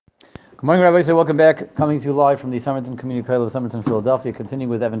Good morning, Rabbi. So welcome back. Coming to you live from the Somerton Community College of Somerton, Philadelphia. Continuing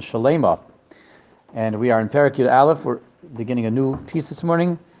with Evan Sheleima, and we are in Perek Yud Aleph. We're beginning a new piece this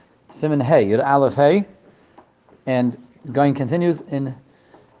morning, Siman Hey Yud Aleph Hey, and going continues in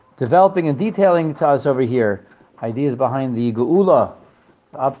developing and detailing to us over here ideas behind the Geulah,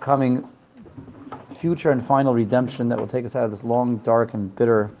 the upcoming future and final redemption that will take us out of this long, dark, and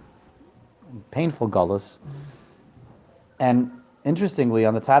bitter, and painful Golus. And interestingly,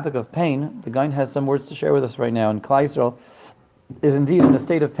 on the topic of pain, the Gaon has some words to share with us right now. And Klal Yisrael is indeed in a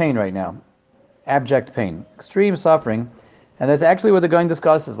state of pain right now, abject pain, extreme suffering, and that's actually what the Gaon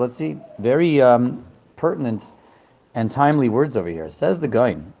discusses. Let's see, very pertinent and timely words over here. Says the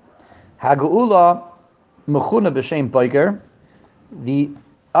Gaon, Hageulah mechuna b'shem Boiker, the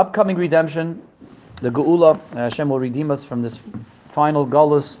upcoming redemption, the Geulah, Hashem will redeem us from this final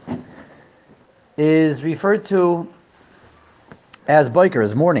Golus, is referred to as Boiker,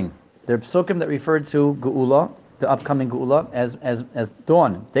 as morning. There are psukim that refer to Geulah, the upcoming Geulah, as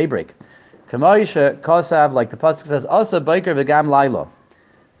dawn, daybreak. Kamaisha Kosav, like the pasuk says, Asa Boiker v'gam Laila.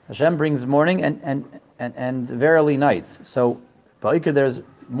 Hashem brings morning and verily night. So Boiker, there's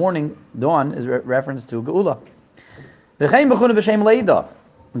morning, dawn is reference to Geulah. V'chein b'chuna b'shem Leida.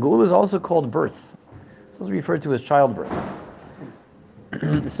 Geulah is also called birth. It's also referred to as childbirth.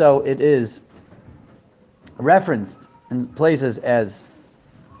 So it is referenced in places as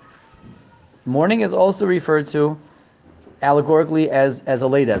morning, is also referred to allegorically as a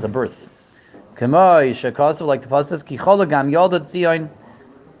leida, as a birth. Kamai shekasav, like the pasuk says, ki chola gam yaldat Zion.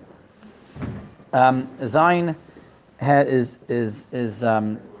 Zion is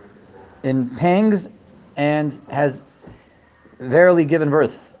in pangs and has verily given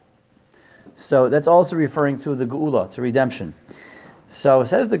birth. So that's also referring to the Geulah, to redemption. So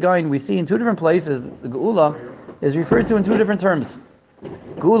says the Gaon, we see in two different places the Geulah is referred to in two different terms.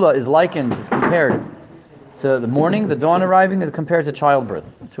 Geulah is likened, is compared to the morning, the dawn arriving, is compared to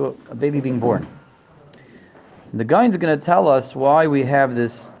childbirth, to a baby being born. The Gaon is going to tell us why we have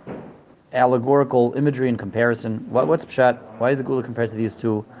this allegorical imagery and comparison. What's pshat? Why is the Geulah compared to these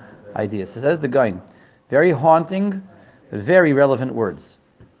two ideas? So says the Gaon, very haunting, very relevant words.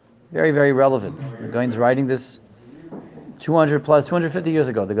 Very, very relevant. The Gaon's writing this 250 years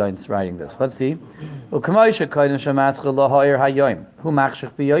ago, the Gaon's writing this. Let's see. Everyone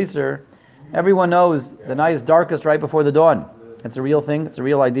knows the night is darkest right before the dawn. It's a real thing. It's a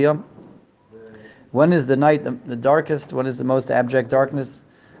real idea. When is the night the darkest? When is the most abject darkness?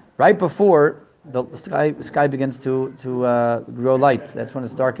 Right before the sky begins to grow light. That's when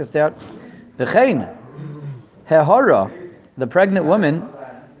it's darkest out. V'chein, hehara, the pregnant woman,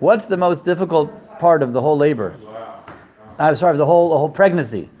 what's the most difficult part of the whole labor? I'm sorry, the whole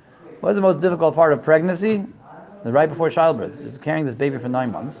pregnancy. What's the most difficult part of pregnancy? Right before childbirth. She's carrying this baby for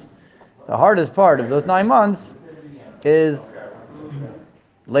 9 months. The hardest part of those 9 months is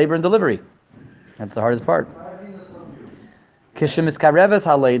labor and delivery. That's the hardest part. Kishimiskareves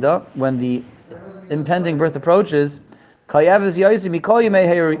haleida, when the impending birth approaches, kayeves yoisi mikol yimei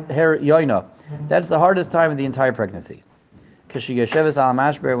her yoina. That's the hardest time of the entire pregnancy. Kishiyesheves al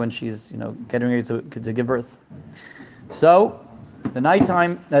mashber, when she's getting ready to give birth. So, the night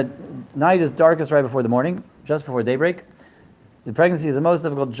is darkest right before the morning, just before daybreak. The pregnancy is the most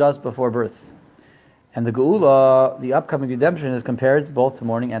difficult just before birth. And the Geulah, the upcoming redemption, is compared both to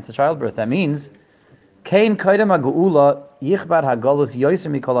morning and to childbirth. That means, Kain kaidem ha-Geulah yichbar ha-Golus yoser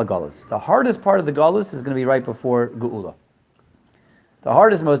mikol ha-Golus. The hardest part of the Golus is going to be right before Geulah. The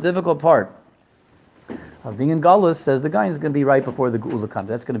hardest, most difficult part of being in Golus, says the guy, is going to be right before the Geulah comes.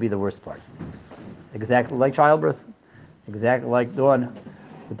 That's going to be the worst part. Exactly like childbirth. Exactly like dawn.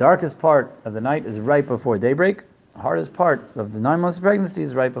 The darkest part of the night is right before daybreak. The hardest part of the 9 months of pregnancy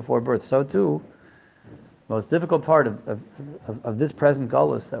is right before birth. So too, the most difficult part of this present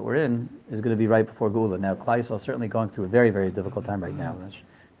Golus that we're in is going to be right before Geulah. Now, Klal Yisrael is certainly going through a very, very difficult time right now.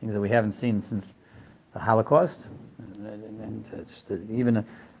 Things that we haven't seen since the Holocaust. And it's even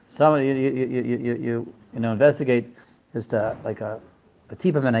some you investigate just like a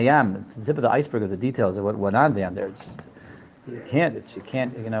tip of an ayam, the tip of the iceberg of the details of what went on down there. It's just you can't.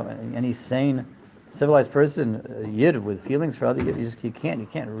 Any sane, civilized person, yid with feelings for other, you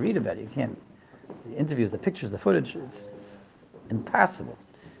can't read about it. You can't. The interviews, the pictures, the footage. It's impossible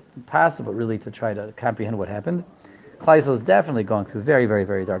really to try to comprehend what happened. Klal Yisrael is definitely going through very, very,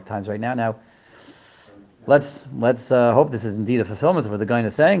 very dark times right now. Now, let's hope this is indeed a fulfillment of what the Gaon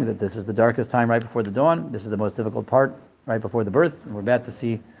is saying, that this is the darkest time right before the dawn. This is the most difficult part right before the birth. And we're about to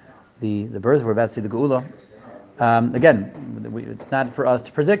see the birth. We're about to see the Geulah. Again, it's not for us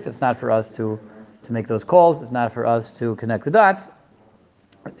to predict. It's not for us to make those calls. It's not for us to connect the dots.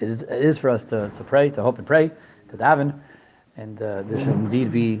 is for us to pray, to hope and pray, to daven. And this should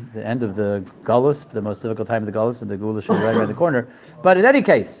indeed be the end of the Golus, the most difficult time of the Golus, and the Geulah should be right around the corner. But in any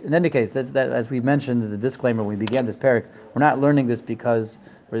case, that as we mentioned the disclaimer when we began this parak, we're not learning this because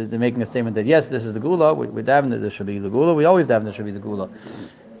we're making a statement that yes, this is the Geulah. We daven that this should be the Geulah. We always daven that should be the Geulah.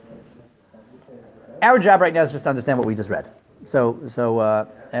 Our job right now is just to understand what we just read. So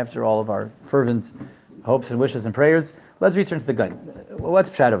after all of our fervent hopes and wishes and prayers, let's return to the gun. What's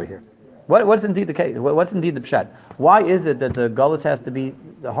pshat over here? What's indeed the case? What's indeed the pshat? Why is it that the Golus has to be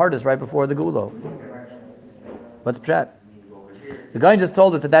the hardest right before the Geulah? What's pshat? The guy just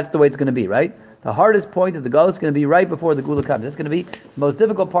told us that that's the way it's going to be, right? The hardest point of the Golus is going to be right before the Geulah comes. It's going to be the most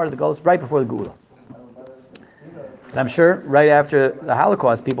difficult part of the Golus right before the Geulah. And I'm sure right after the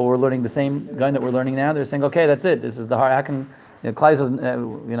Holocaust, people were learning the same gun that we're learning now. They're saying, okay, that's it. This is the hard. How can Klai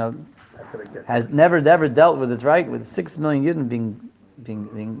has never dealt with this, right? With 6 million Yidden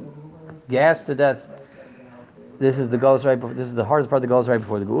being gassed to death. This is the Golus right before. This is the hardest part of the Golus right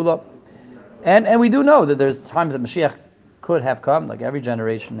before the Geulah. And we do know that there's times that Mashiach could have come. Like every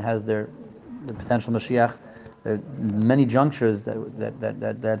generation has the potential Mashiach. There are many junctures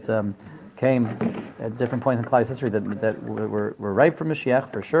that came at different points in Klai's history that were ripe for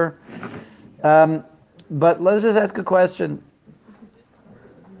Mashiach for sure. But let's just ask a question.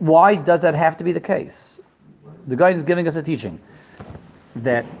 Why does that have to be the case? The guy is giving us a teaching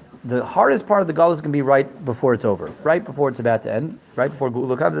that the hardest part of the Golus is going to be right before it's over, right before it's about to end, right before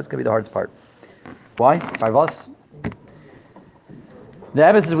Geulah comes. That's going to be the hardest part. Why? Farvos. The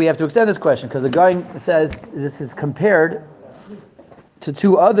evidence is we have to extend this question because the guy says this is compared to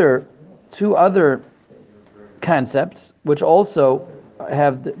two other concepts which also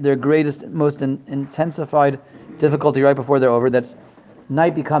have their greatest, most intensified difficulty right before they're over. That's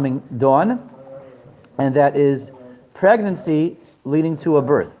night becoming dawn, and that is pregnancy leading to a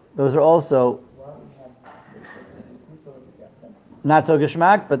birth. Those are also not so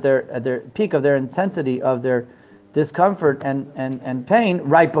geschmack, but they're at their peak of their intensity of their discomfort and pain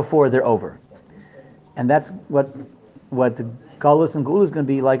right before they're over. And that's what the Golus and Geulah is going to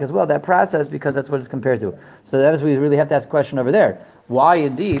be like as well, that process, because that's what it's compared to. So that is, we really have to ask a question over there. Why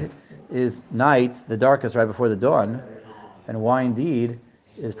indeed is night the darkest right before the dawn, and why indeed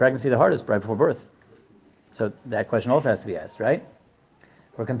is pregnancy the hardest right before birth? So that question also has to be asked, right?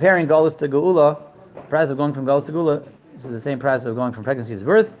 We're comparing Golus to Geulah. The process of going from Golus to Geulah is the same process of going from pregnancy to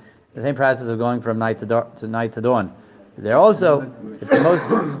birth, the same process of going from night to dawn. They're also, it's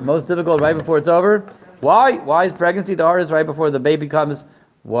the most difficult right before it's over. Why? Why is pregnancy the hardest right before the baby comes?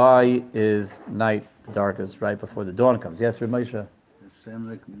 Why is night the darkest right before the dawn comes? Yes, Reb Moshe? Same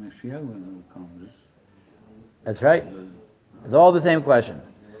like Mashiach when it comes. That's right. It's all the same question.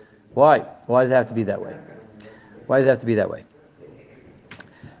 Why? Why does it have to be that way? Why does it have to be that way?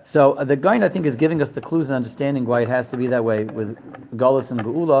 So the Gaon, I think, is giving us the clues and understanding why it has to be that way with Golus and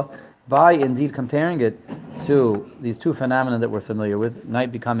Geulah by indeed comparing it to these two phenomena that we're familiar with,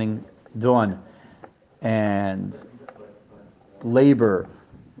 night becoming dawn and labor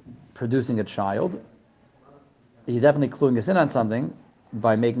producing a child. He's definitely cluing us in on something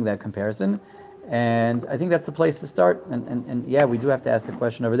by making that comparison. And I think that's the place to start. And yeah, we do have to ask the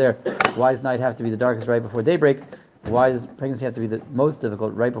question over there. Why does night have to be the darkest right before daybreak? Why does pregnancy have to be the most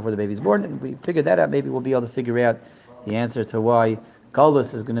difficult right before the baby's born? And if we figure that out, maybe we'll be able to figure out the answer to why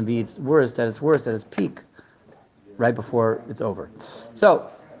Golus is going to be its worst, at its peak, right before it's over. So,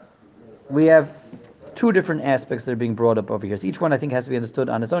 we have two different aspects that are being brought up over here. So each one, I think, has to be understood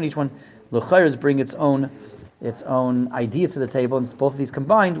on its own. Each one, l'chayers bring its own idea to the table, and it's both of these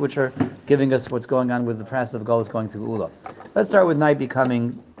combined, which are giving us what's going on with the process of Golus going to Geulah. Let's start with night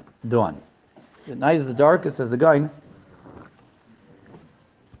becoming dawn. The night is the darkest, says the guy.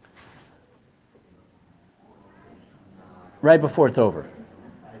 Right before it's over.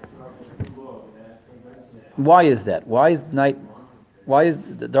 Why is that? Why is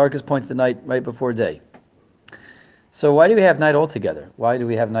the darkest point of the night right before day? So why do we have night altogether? Why do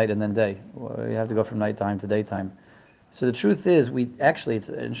we have night and then day? Why do we have to go from nighttime to daytime? So the truth is, it's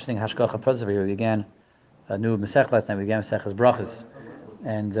an interesting hashgacha prazer here. We began a new Masech last night. We began Masech's brachas.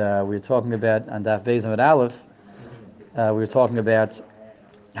 And we were talking about, on Daf Beis Amud Aleph, we were talking about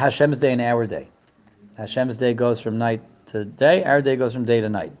Hashem's day and our day. Hashem's day goes from night to day, our day goes from day to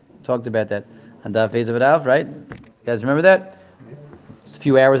night. Talked about that on Daf Beis Amud Aleph, right? You guys remember that? Just a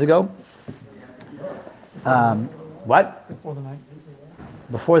few hours ago. What? Before the night.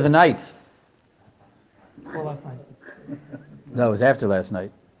 Before the night. Before last night. No, it was after last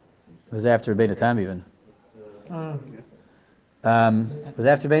night. It was after Beit Tam even. Was it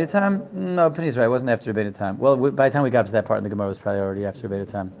after Beit Tam? No, Penny's right. It wasn't after Beit Tam. Well, by the time we got to that part in the Gemara, it was probably already after Beit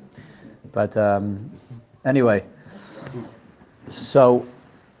Tam. But anyway, so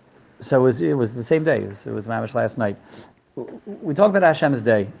it was the same day. It was Mamish last night. We talk about Hashem's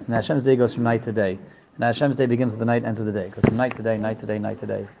day, and Hashem's day goes from night to day. And Hashem's day begins with the night, ends with the day. It goes from night to day, night to day, night to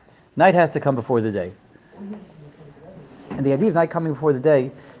day. Night has to come before the day. And the idea of night coming before the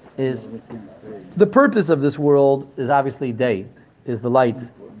day is the purpose of this world is obviously day, is the light,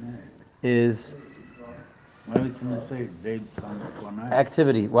 is Why can you say day comes before night?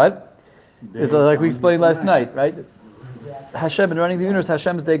 activity. What? It's like we explained last night, right? Hashem, in running the universe,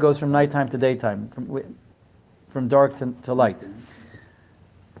 Hashem's day goes from nighttime to daytime, from dark to light.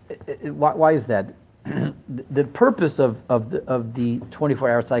 Why is that? The purpose of the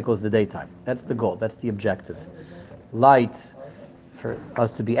 24-hour cycle is the daytime. That's the goal. That's the objective. Light for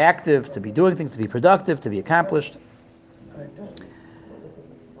us to be active, to be doing things, to be productive, to be accomplished.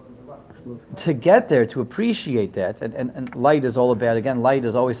 To get there, to appreciate that, and light is all about, again, light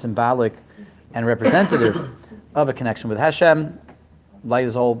is always symbolic and representative of a connection with Hashem. Light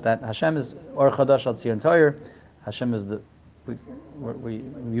is all that Hashem is Or Chadash Al Tzion Torah. Hashem is we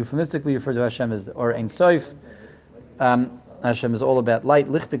euphemistically refer to Hashem as the Or Ein Sof. Hashem is all about light,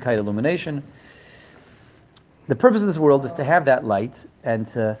 lichtigkeit, illumination. The purpose of this world is to have that light and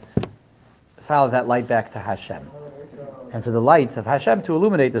to follow that light back to Hashem. And for the light of Hashem to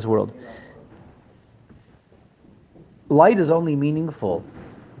illuminate this world. Light is only meaningful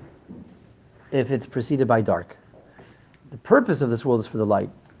if it's preceded by dark. The purpose of this world is for the light.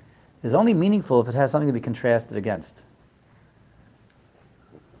 It's only meaningful if it has something to be contrasted against.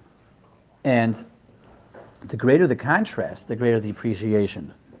 And the greater the contrast, the greater the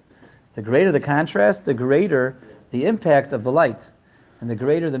appreciation. The greater the contrast, the greater the impact of the light. And the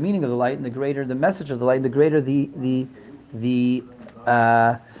greater the meaning of the light, and the greater the message of the light, and the greater the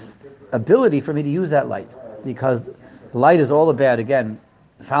ability for me to use that light. Because the light is all about, again,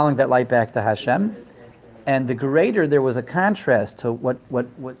 following that light back to Hashem. And the greater there was a contrast to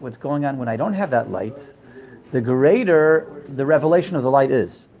what's going on when I don't have that light, the greater the revelation of the light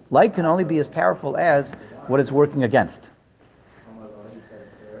is. Light can only be as powerful as what it's working against.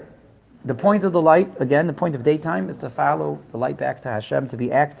 The point of the light, again, the point of daytime is to follow the light back to Hashem, to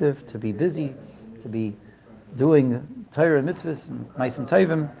be active, to be busy, to be doing Torah and mitzvahs and ma'asim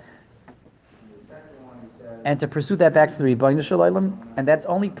tovim, and to pursue that back to the Rebbeinu Sheleima. And that's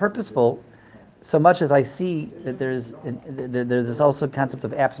only purposeful so much as I see that there's this also concept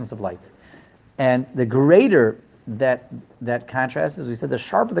of absence of light. And the greater that contrast is, we said, the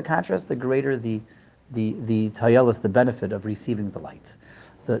sharper the contrast, the greater the tayelis, the benefit of receiving the light.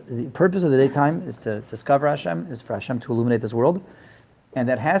 The purpose of the daytime is to discover Hashem, is for Hashem to illuminate this world, and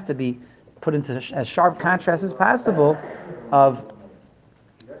that has to be put into as sharp contrast as possible of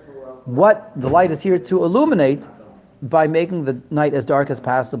what the light is here to illuminate by making the night as dark as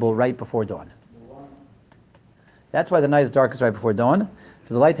possible right before dawn. That's why the night is darkest right before dawn,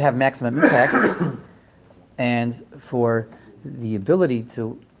 for the light to have maximum impact, and for the ability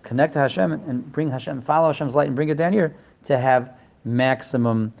to connect to Hashem and bring Hashem, follow Hashem's light and bring it down here to have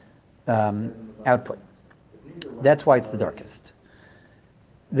maximum output. That's why it's the darkest.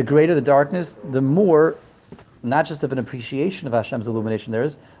 The greater the darkness, the more, not just of an appreciation of Hashem's illumination there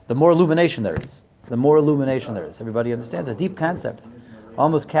is, the more illumination there is. The more illumination there is. Everybody understands a deep concept,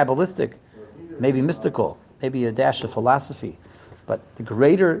 almost Kabbalistic, maybe mystical, maybe a dash of philosophy. But the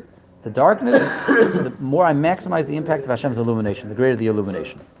greater the darkness, the more I maximize the impact of Hashem's illumination, the greater the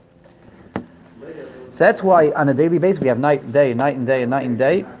illumination. So that's why on a daily basis we have night and day, night and day, and night and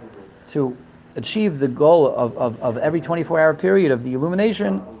day, to achieve the goal of every 24-hour period of the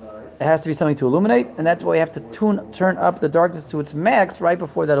illumination. It has to be something to illuminate, and that's why we have to turn up the darkness to its max right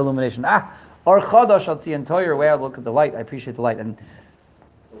before that illumination. Or chadash al tzion Torah, way I look at the light, I appreciate the light, and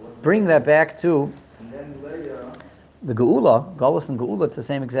bring that back to the Geulah, Golus and Geulah. It's the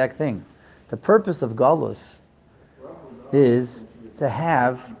same exact thing. The purpose of Golus is to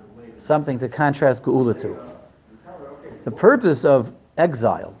have something to contrast Geulah to. The purpose of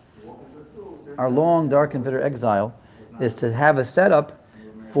exile, our long, dark, and bitter exile, is to have a setup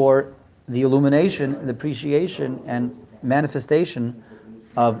for the illumination, and appreciation, and manifestation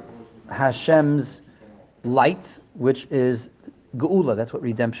of Hashem's light, which is Geulah. That's what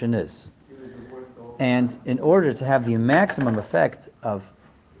redemption is. And in order to have the maximum effect of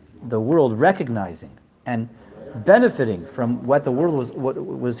the world recognizing and benefiting from what the world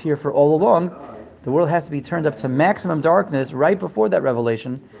was here for all along, the world has to be turned up to maximum darkness right before that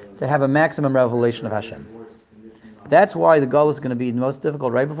revelation to have a maximum revelation of Hashem. That's why the Golus is going to be most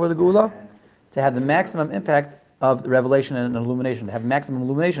difficult right before the Geulah, to have the maximum impact of the revelation and illumination, to have maximum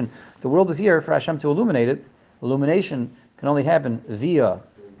illumination. The world is here for Hashem to illuminate it. Illumination can only happen via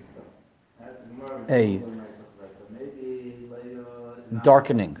a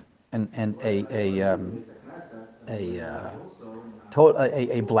darkening and a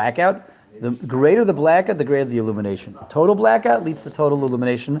blackout. The greater the blackout, the greater the illumination. Total blackout leads to total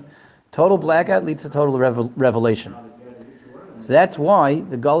illumination. Total blackout leads to total revelation. So that's why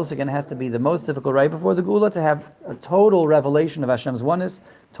the Golus again has to be the most difficult right before the Geulah, to have a total revelation of Hashem's oneness,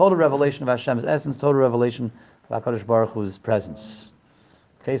 total revelation of Hashem's essence, total revelation of HaKadosh Baruch Hu's presence.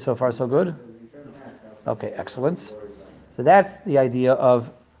 Okay, so far so good? Okay, excellent. So that's the idea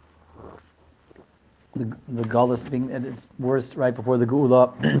of the Golus being at its worst right before the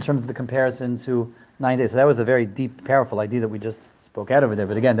Geulah in terms of the comparison to 9 days. So that was a very deep, powerful idea that we just spoke out over there.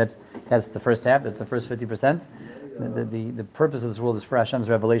 But again, that's the first half. That's the first 50%. The purpose of this world is for Hashem's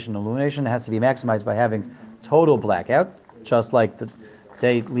revelation and illumination. It has to be maximized by having total blackout, just like the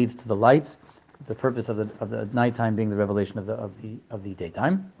day leads to the light. The purpose of the nighttime being the revelation of the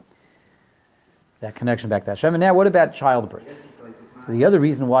daytime. That connection back to Hashem. And now, what about childbirth? So the other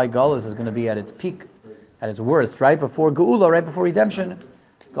reason why Golus is going to be at its peak, at its worst, right before Geulah, right before redemption,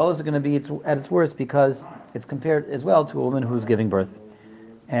 Golus is going to be at its worst because it's compared as well to a woman who's giving birth.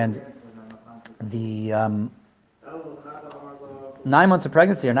 And the 9 months of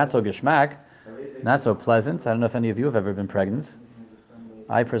pregnancy are not so geschmack, not so pleasant. I don't know if any of you have ever been pregnant.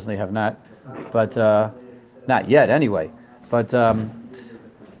 I personally have not, but not yet anyway. But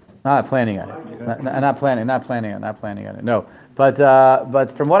not planning on it. Not planning on it. No,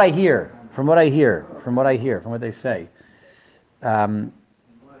 but from what I hear, from what they say,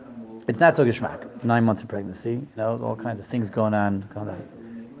 it's not so geschmack. 9 months of pregnancy, all kinds of things going on, kind of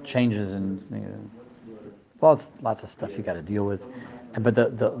changes and well, it's lots of stuff you got to deal with. But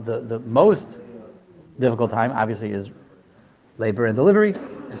the most difficult time, obviously, is labor and delivery.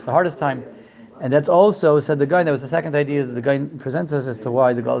 It's the hardest time. And that's also, said the guy, that was the second idea, is that the guy presents us as to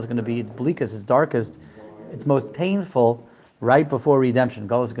why the Golus is going to be its bleakest, its darkest, its most painful right before redemption.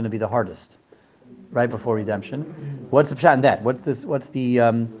 Golus is going to be the hardest right before redemption. What's the pshat in that? What's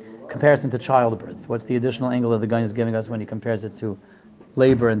the comparison to childbirth? What's the additional angle that the guy is giving us when he compares it to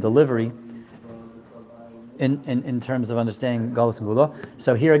labor and delivery in terms of understanding Golus and Geulah?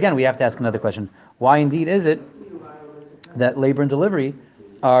 So here again, we have to ask another question. Why indeed is it that labor and delivery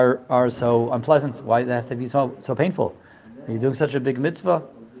are so unpleasant? Why does it have to be so painful? You're doing such a big mitzvah.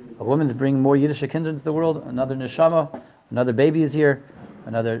 A woman's bringing more Yiddish kinder into the world. Another neshama, another baby is here.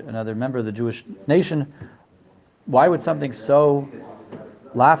 Another member of the Jewish nation. Why would something so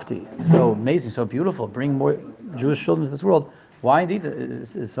lofty, so amazing, so beautiful, bring more Jewish children to this world? Why indeed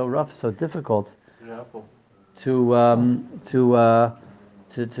is so rough, so difficult to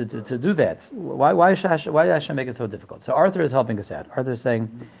do that? Why did Hashem make it so difficult? So Arthur is helping us out. Arthur is saying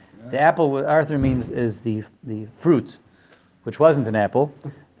the apple. What Arthur means is the fruit, which wasn't an apple.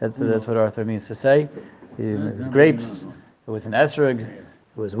 That's what Arthur means to say. It was grapes. It was an esrog. It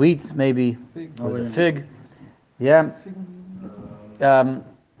was wheat, maybe. It was a fig. Yeah.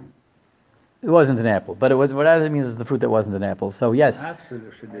 It wasn't an apple, but it was. What Arthur means is the fruit that wasn't an apple. So yes. Actually,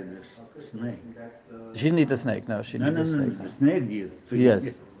 she did this snake. She didn't eat the snake. No, she didn't eat the snake. The snake did. So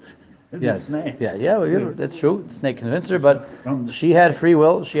Yes. Yes. Snake. Yeah. Well, that's true. The snake convinced her, but she had free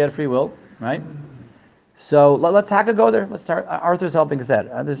will. Right? So let's go there. Let's start. Arthur's helping us out.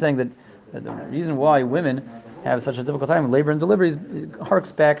 Arthur's saying that the reason why women have such a difficult time with labor and delivery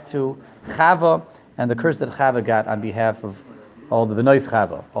harks back to Chava and the curse that Chava got on behalf of all the Benois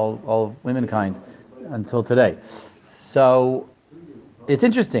Chava, all of womankind until today. So it's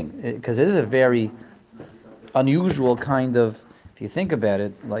interesting because it is a very unusual kind of, if you think about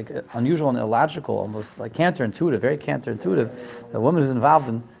it, like unusual and illogical, almost like counterintuitive, very counterintuitive. A woman who's involved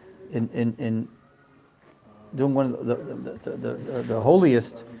in doing one of the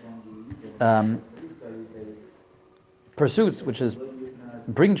holiest pursuits, which is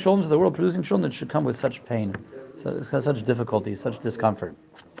bringing children to the world, producing children, that should come with such pain, such difficulty, such discomfort.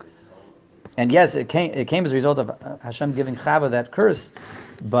 And yes, it came as a result of Hashem giving Chava that curse,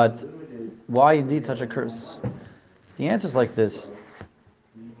 but why indeed such a curse? The answer is like this.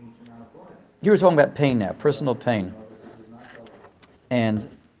 You were talking about pain now, personal pain. And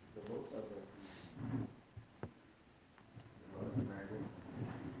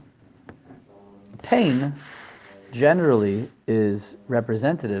pain generally is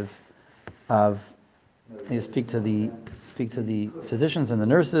representative of, you speak to the physicians and the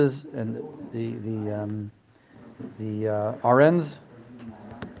nurses and the RNs,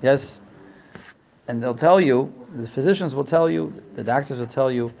 yes, and they'll tell you, the physicians will tell you, the doctors will tell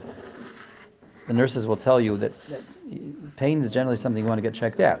you the nurses will tell you that pain is generally something you want to get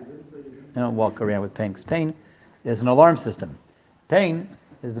checked out. You don't walk around with pain, because pain is an alarm system. Pain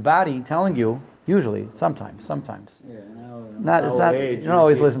is the body telling you, usually, sometimes. Yeah, You don't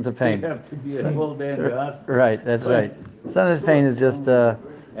always listen to pain. You have to be a whole day in the hospital. Right, that's right. Sometimes pain is just, you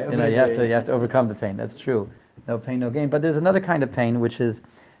Every have day. to overcome the pain. That's true. No pain, no gain. But there's another kind of pain, which is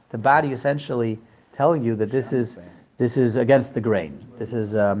the body essentially telling you that this is against the grain. This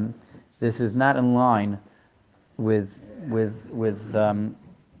is not in line with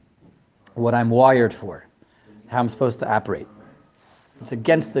what I'm wired for, how I'm supposed to operate. It's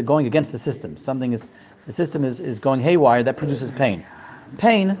going against the system. The system is going haywire. That produces pain.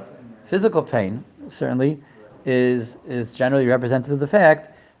 Pain, physical pain, certainly, is generally representative of the fact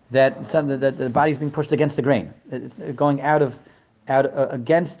that the body's being pushed against the grain. It's going out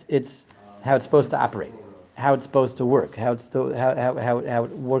against how it's supposed to operate, how it's supposed to work, how it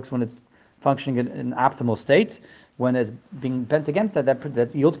works when it's functioning in an optimal state. When it's being bent against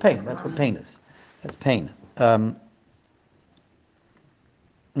that yields pain. That's what pain is. That's pain. When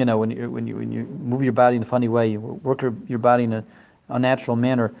you move your body in a funny way, you work your body in an unnatural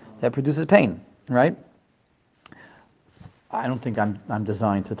manner, that produces pain, right? I don't think I'm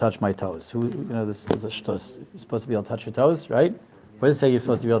designed to touch my toes. This is a shtos. You're supposed to be able to touch your toes, right? What does it say you're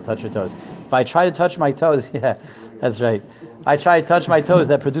supposed to be able to touch your toes? If I try to touch my toes, yeah, that's right. If I try to touch my toes,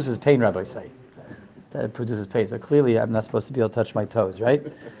 that produces pain, rabbis say. That produces pain. So clearly I'm not supposed to be able to touch my toes, right?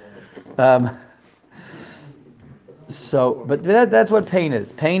 But that's what pain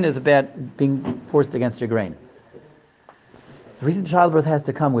is. Pain is about being forced against your grain. The reason childbirth has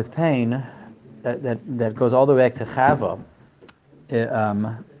to come with pain, that goes all the way back to Chava,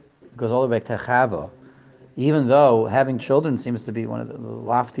 even though having children seems to be one of the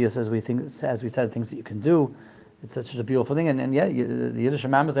loftiest, as we said, things that you can do. It's such a beautiful thing, and yeah, the Yiddish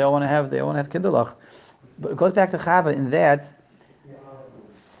mamas, they all want to have kinderlach. But it goes back to Chava in that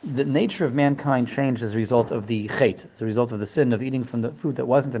the nature of mankind changed as a result of the chet, as a result of the sin of eating from the food that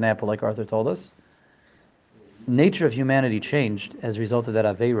wasn't an apple, like Arthur told us. Nature of humanity changed as a result of that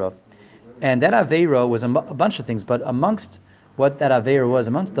aveira, and that aveira was a bunch of things. But amongst what that aveira was,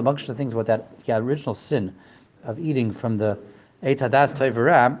 amongst a bunch of things, what the original sin of eating from the Eitz Hadas Tov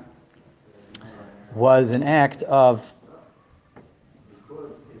V'Ra was an act of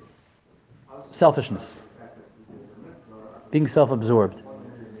selfishness, being self-absorbed,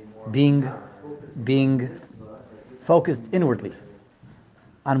 being focused inwardly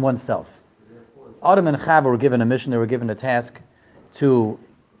on oneself. Adam and Chava were given a mission, they were given a task to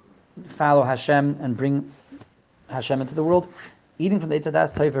follow Hashem and bring Hashem into the world. Eating from the Eitz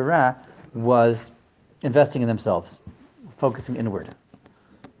Hadas Tov V'Ra was investing in themselves, focusing inward,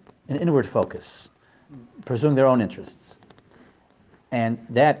 an inward focus, pursuing their own interests. And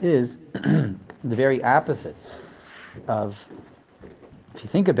that is the very opposite of, if you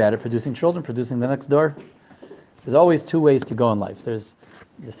think about it, producing children, producing the next door. There's always two ways to go in life. There's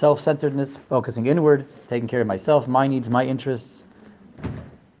the self-centeredness, focusing inward, taking care of myself, my needs, my interests,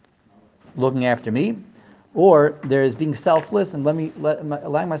 looking after me. Or there's being selfless and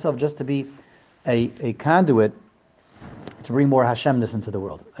allowing myself just to be a conduit to bring more Hashemness into the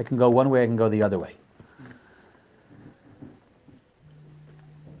world. I can go one way, I can go the other way.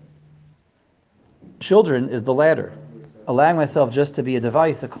 Children is the latter. Allowing myself just to be a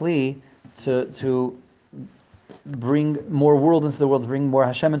device, a kli, to bring more world into the world, to bring more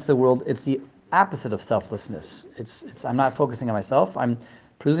Hashem into the world. It's the opposite of selflessness. I'm not focusing on myself. I'm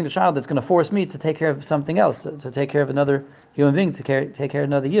producing a child that's going to force me to take care of something else, to take care of another human being, to take care of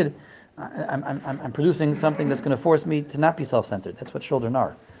another yid. I'm producing something that's going to force me to not be self-centered. That's what children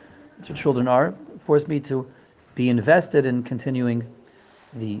are. That's what children are. Force me to be invested in continuing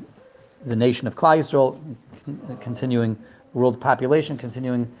the nation of Klal Yisrael, continuing world population,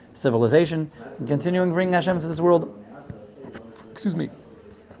 continuing civilization, and continuing bringing Hashem into this world. Excuse me.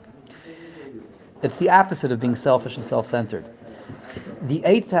 It's the opposite of being selfish and self-centered. The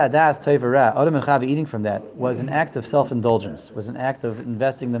Eitz Hadas Tov V'Ra, Adam and Chava eating from that, was an act of self-indulgence, was an act of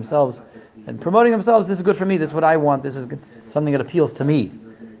investing themselves and promoting themselves. This is good for me, this is what I want, this is good, something that appeals to me.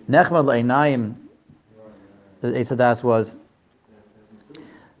 Nechmad L'Einayim, the Eitz Hadas was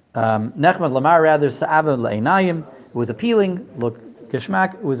Nechmad Lamar, rather, Sa'ava L'Einayim. It was appealing, look,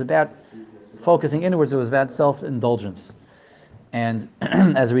 Geshmak, it was about focusing inwards, it was about self-indulgence. And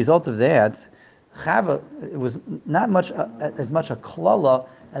as a result of that, Chava, it was not much as much a klala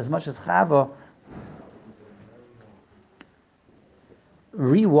as much as Chava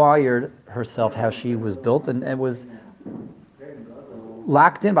rewired herself how she was built, and it was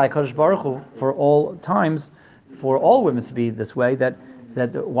locked in by Kadosh Baruch Hu for all times, for all women to be this way, that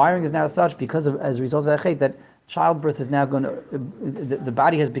that the wiring is now such because of as a result of that chait that childbirth is now going to the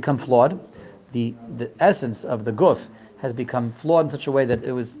body has become flawed. The essence of the guf has become flawed in such a way that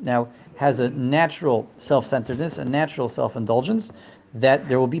it was now has a natural self-centeredness, a natural self-indulgence, that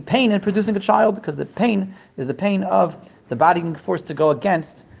there will be pain in producing a child, because the pain is the pain of the body being forced to go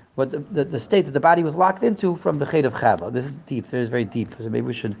against what the state that the body was locked into from the chait of Chava. This is deep. This is very deep. So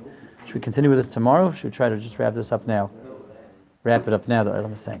maybe should we continue with this tomorrow? Should we try to just wrap this up now? Wrap it up now, that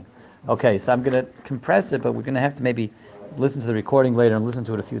I'm saying. Okay, so I'm going to compress it, but we're going to have to maybe listen to the recording later and listen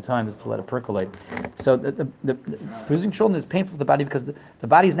to it a few times to let it percolate. So the producing children is painful for the body because the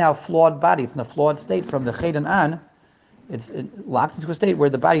body is now a flawed body. It's in a flawed state from the chet and on. It's locked into a state where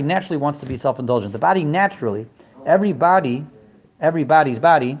the body naturally wants to be self-indulgent. The body naturally, everybody's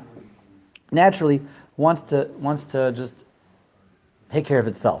body naturally wants to just take care of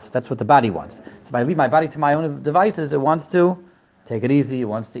itself. That's what the body wants. So if I leave my body to my own devices, it wants to take it easy, it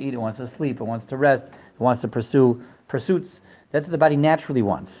wants to eat, it wants to sleep, it wants to rest, it wants to pursue pursuits. That's what the body naturally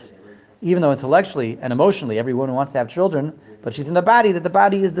wants. Even though intellectually and emotionally every woman wants to have children, but she's in the body that the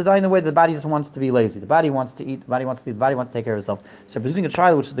body is designed the way that the body just wants to be lazy. The body wants to eat, the body wants to sleep, the body wants to take care of itself. So producing a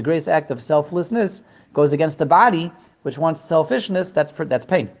child, which is the greatest act of selflessness, goes against the body, which wants selfishness. That's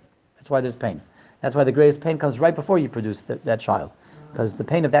pain. That's why there's pain. That's why the greatest pain comes right before you produce that child. Because the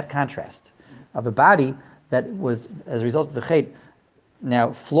pain of that contrast, of a body that was, as a result of the chet,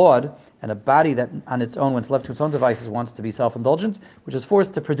 now flawed, and a body that on its own, when it's left to its own devices, wants to be self-indulgent, which is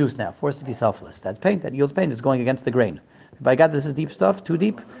forced to produce now, forced to be selfless. That's pain, that yields pain, is going against the grain. By God, this is deep stuff, too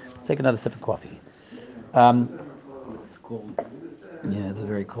deep. Let's take another sip of coffee. It's cold. Yeah, it's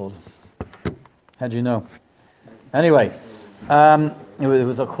very cold. How'd you know? Anyway, it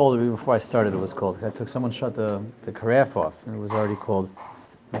was a cold before I started. It was cold. Someone shut the carafe off, and it was already cold.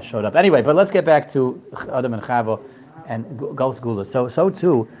 It showed up. Anyway, but let's get back to Adam and Chava and Golus Geulah. So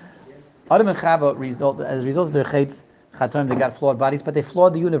too, Adam and Chava as a result of their chaitz, Chatam, they got flawed bodies, but they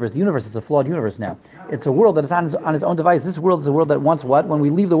flawed the universe. The universe is a flawed universe now. It's a world that is on its own device. This world is a world that wants what? When we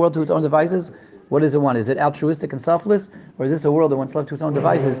leave the world to its own devices, what does it want? Is it altruistic and selfless? Or is this a world that, once left to its own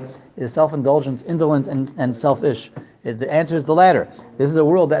devices, is self-indulgent, indolent, and selfish? The answer is the latter. This is a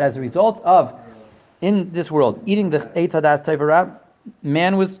world that, as a result of, in this world, eating the Eitz Hadas Teivarah,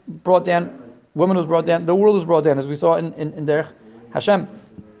 man was brought down, woman was brought down, the world was brought down, as we saw in Derech Hashem.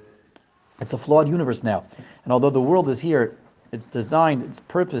 It's a flawed universe now. And although the world is here, it's designed, its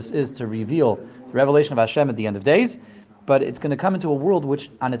purpose is to reveal the revelation of Hashem at the end of days, but it's going to come into a world which,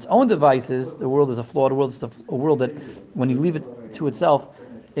 on its own devices, the world is a flawed world. It's a world that, when you leave it to itself,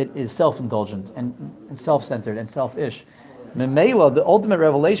 it is self-indulgent and self-centered and selfish. Memela, the ultimate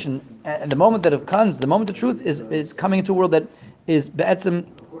revelation, and the moment that it comes, the moment the truth is coming into a world that is be'etzim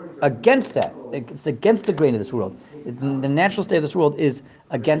against that. It's against the grain of this world. The natural state of this world is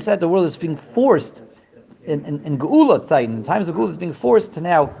against that. The world is being forced in Geulah Zeit, in times of Geulah, is being forced to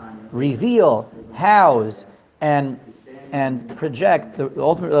now reveal, house, and project the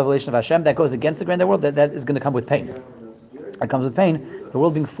ultimate revelation of Hashem that goes against the grain of the world. That is going to come with pain. It comes with pain. The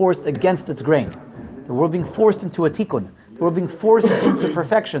world being forced against its grain. The world being forced into a tikkun. The world being forced into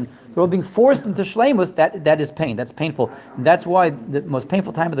perfection. The world being forced into shleimus. That is pain. That's painful. And that's why the most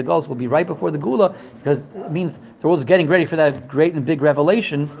painful time of the Golus will be right before the Geulah, because it means the world is getting ready for that great and big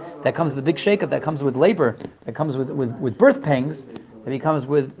revelation that comes with the big shakeup, that comes with labor, that comes with birth pangs, that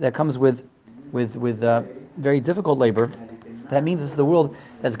comes with very difficult labor. That means this is the world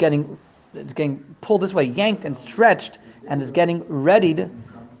that's getting pulled this way, yanked and stretched, and is getting readied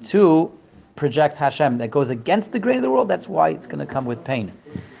to project Hashem. That goes against the grain of the world. That's why it's going to come with pain.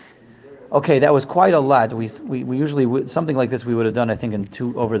 Okay, that was quite a lot. We usually, something like this we would have done, I think,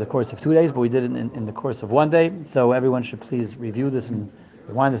 over the course of 2 days, but we did it in the course of 1 day. So everyone should please review this and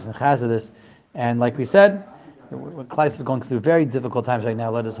rewind this and chazah this. And like we said, Klal is going through very difficult times right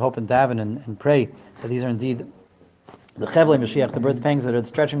now. Let us hope and daven and pray that these are indeed the Chevlei Mashiach, the birth pangs that are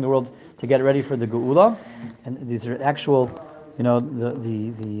stretching the world to get ready for the Geulah. And these are actual,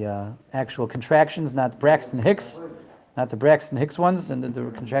 the actual contractions, not Braxton Hicks, not the Braxton Hicks ones, and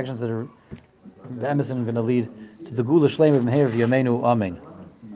the contractions that are the Emerson going to lead to the Geulah Sheleima B'Meir V'Yameinu. Amen.